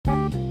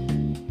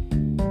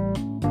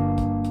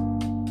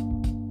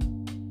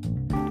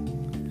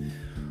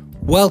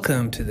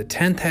Welcome to the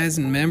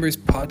 10,000 Members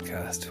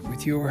podcast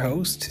with your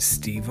host,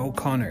 Steve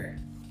O'Connor.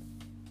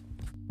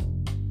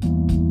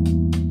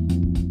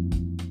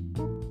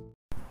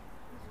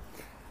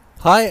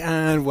 Hi,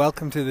 and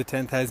welcome to the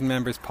 10,000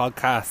 Members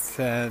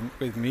podcast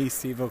with me,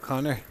 Steve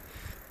O'Connor.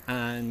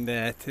 And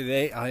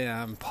today I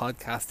am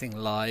podcasting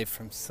live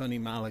from sunny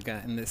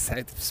Malaga in the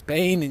south of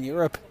Spain in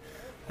Europe.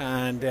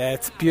 And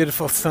it's a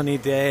beautiful sunny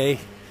day,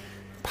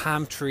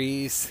 palm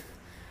trees.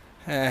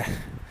 The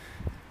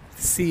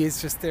sea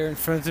is just there in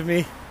front of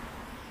me,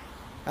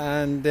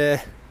 and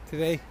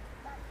today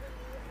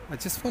I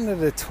just wanted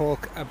to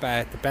talk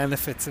about the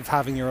benefits of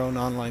having your own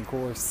online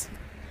course.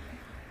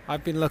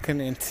 I've been looking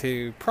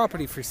into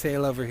property for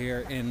sale over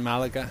here in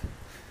Malaga,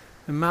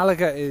 and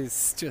Malaga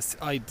is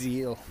just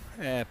ideal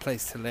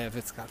place to live.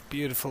 It's got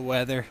beautiful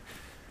weather,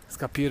 it's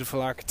got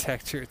beautiful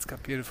architecture, it's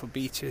got beautiful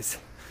beaches,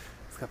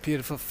 it's got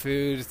beautiful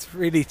food, it's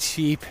really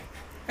cheap.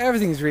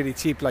 Everything's really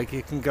cheap. Like,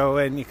 you can go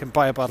in, you can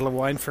buy a bottle of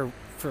wine for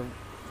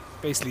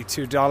basically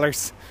 $2,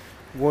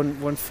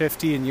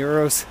 $1.50 in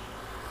euros,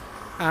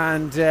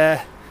 and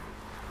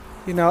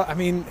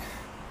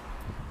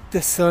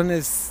the sun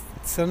is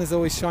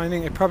always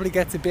shining. It probably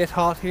gets a bit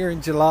hot here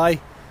in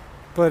July,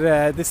 but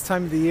this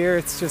time of the year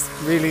it's just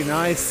really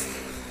nice.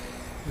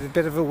 There's a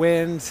bit of a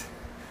wind,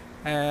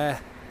 and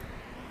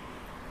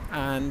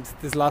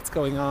there's lots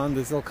going on.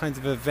 There's all kinds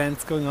of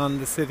events going on in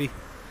the city,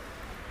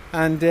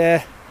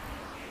 and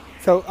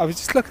so I was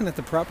just looking at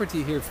the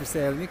property here for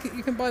sale, and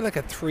you can buy like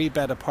a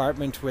 3-bed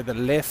apartment with a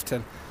lift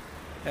and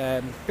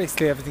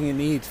basically everything you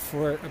need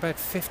for about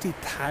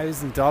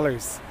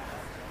 $50,000.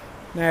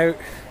 Now,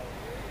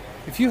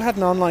 if you had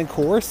an online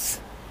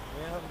course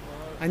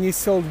and you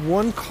sold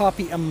one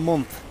copy a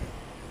month,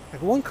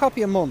 like one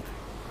copy a month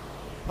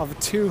of a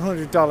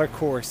 $200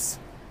 course,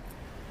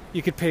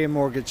 you could pay a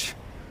mortgage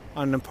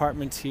on an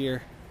apartment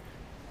here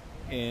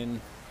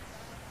in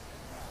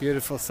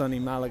beautiful sunny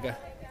Malaga.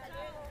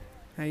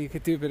 Now, you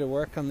could do a bit of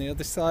work on the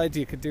other side.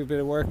 You could do a bit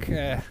of work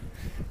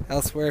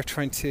elsewhere,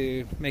 trying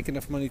to make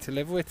enough money to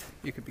live with.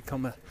 You could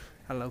become a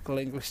local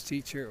English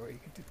teacher, or you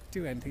could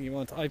do anything you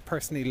want. I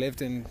personally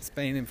lived in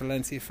Spain, in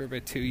Valencia, for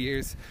about 2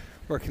 years,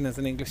 working as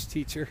an English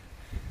teacher,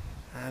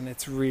 and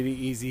it's really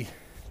easy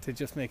to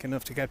just make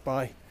enough to get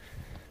by.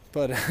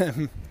 But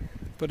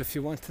if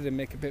you wanted to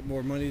make a bit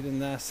more money than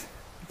that,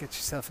 you get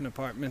yourself an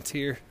apartment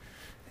here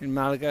in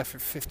Malaga for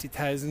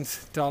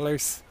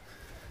 $50,000.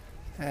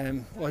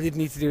 All you'd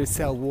need to do is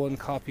sell one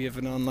copy of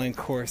an online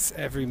course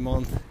every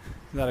month,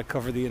 and that'd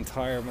cover the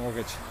entire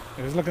mortgage.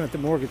 I was looking at the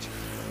mortgage.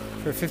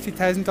 For a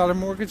 $50,000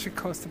 mortgage, it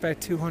costs about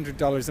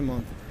 $200 a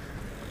month.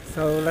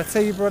 So let's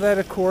say you brought out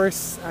a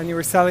course and you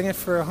were selling it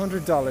for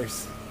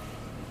 $100.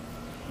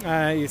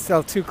 You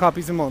sell 2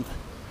 copies a month.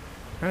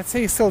 And let's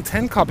say you sold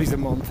 10 copies a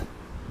month.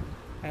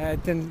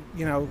 Then,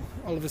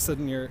 all of a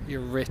sudden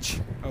you're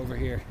rich over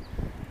here.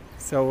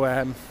 So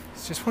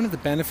it's just one of the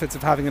benefits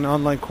of having an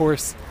online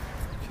course.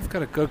 You've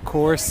got a good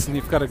course, and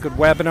you've got a good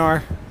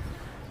webinar,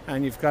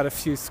 and you've got a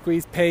few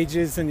squeeze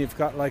pages, and you've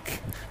got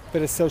like a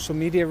bit of social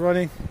media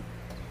running.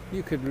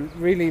 You could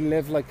really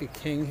live like a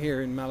king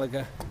here in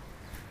Malaga.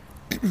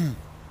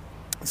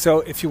 So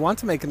if you want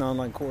to make an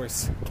online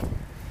course,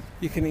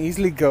 you can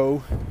easily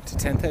go to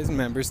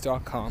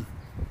 10000members.com,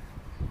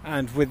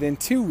 and within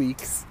 2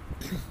 weeks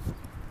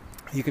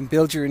you can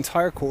build your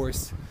entire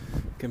course,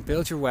 you can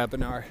build your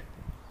webinar,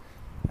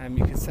 and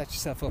you can set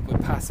yourself up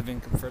with passive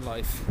income for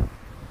life.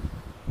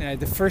 Now,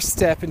 the first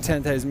step in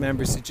 10,000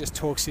 Members, it just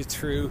talks you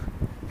through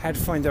how to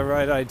find the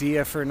right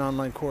idea for an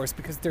online course,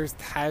 because there's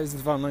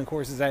thousands of online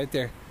courses out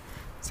there.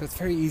 So it's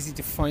very easy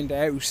to find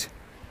out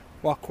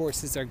what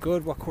courses are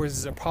good, what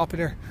courses are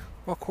popular,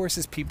 what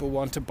courses people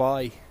want to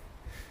buy.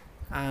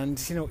 And,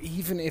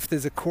 even if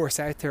there's a course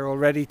out there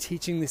already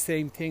teaching the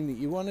same thing that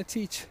you want to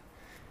teach,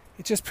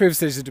 it just proves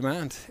there's a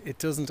demand. It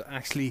doesn't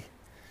actually,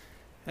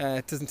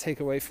 it doesn't take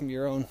away from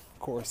your own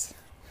course.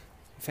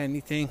 If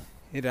anything,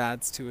 it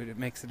adds to it. It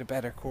makes it a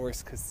better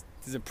course because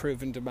there's a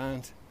proven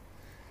demand.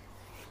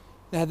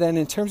 Now then,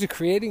 in terms of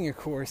creating your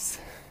course,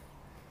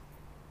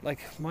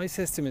 like, my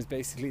system is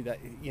basically that,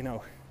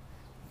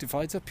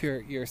 divides up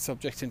your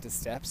subject into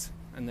steps,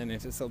 and then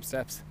into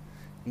sub-steps,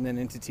 and then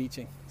into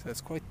teaching. So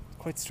it's quite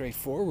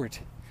straightforward.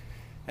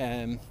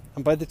 And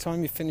by the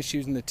time you finish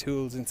using the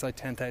tools inside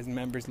 10,000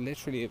 Members,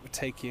 literally it'll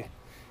take you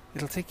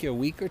a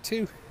week or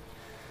two.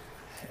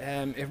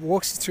 It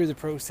walks you through the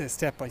process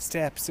step by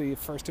step. So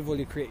first of all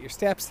you create your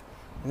steps,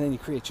 and then you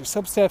create your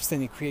sub-steps, then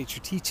you create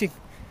your teaching,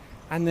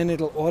 and then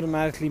it'll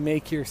automatically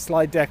make your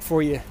slide deck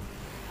for you.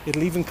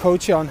 It'll even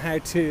coach you on how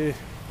to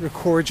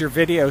record your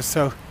videos.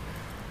 So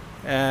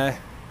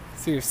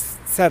you're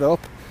set up,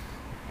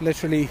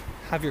 literally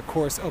have your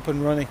course up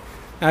and running.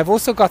 Now, I've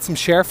also got some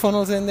share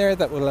funnels in there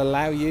that will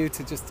allow you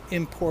to just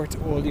import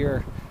all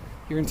your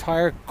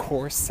entire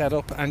course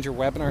setup and your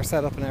webinar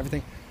setup and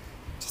everything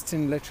just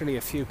in literally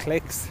a few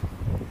clicks.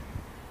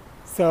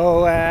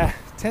 So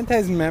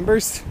 10,000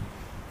 members,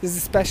 there's a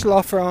special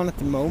offer on at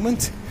the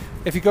moment.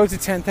 If you go to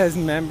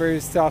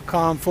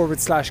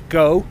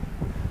 10000members.com/go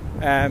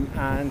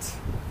and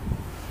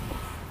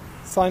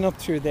sign up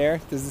through there.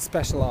 There's a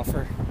special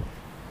offer,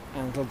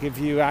 and it'll give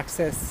you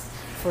access.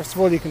 First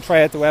of all, you can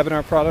try out the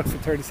webinar product for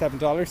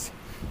 $37,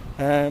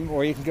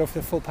 or you can go for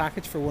the full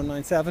package for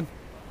 $197.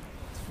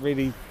 It's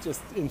really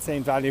just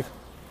insane value.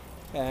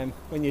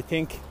 When you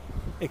think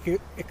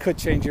it could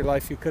change your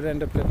life, you could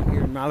end up living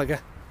here in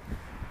Malaga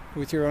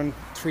with your own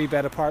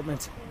 3-bed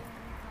apartment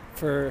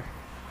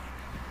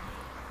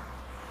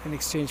in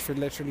exchange for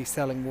literally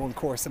selling one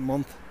course a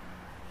month.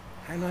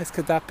 How nice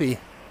could that be?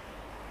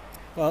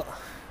 Well,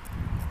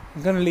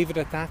 I'm going to leave it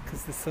at that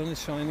because the sun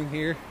is shining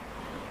here,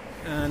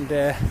 and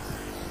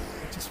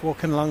just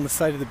walking along the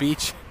side of the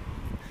beach.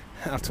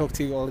 I'll talk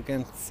to you all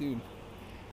again soon.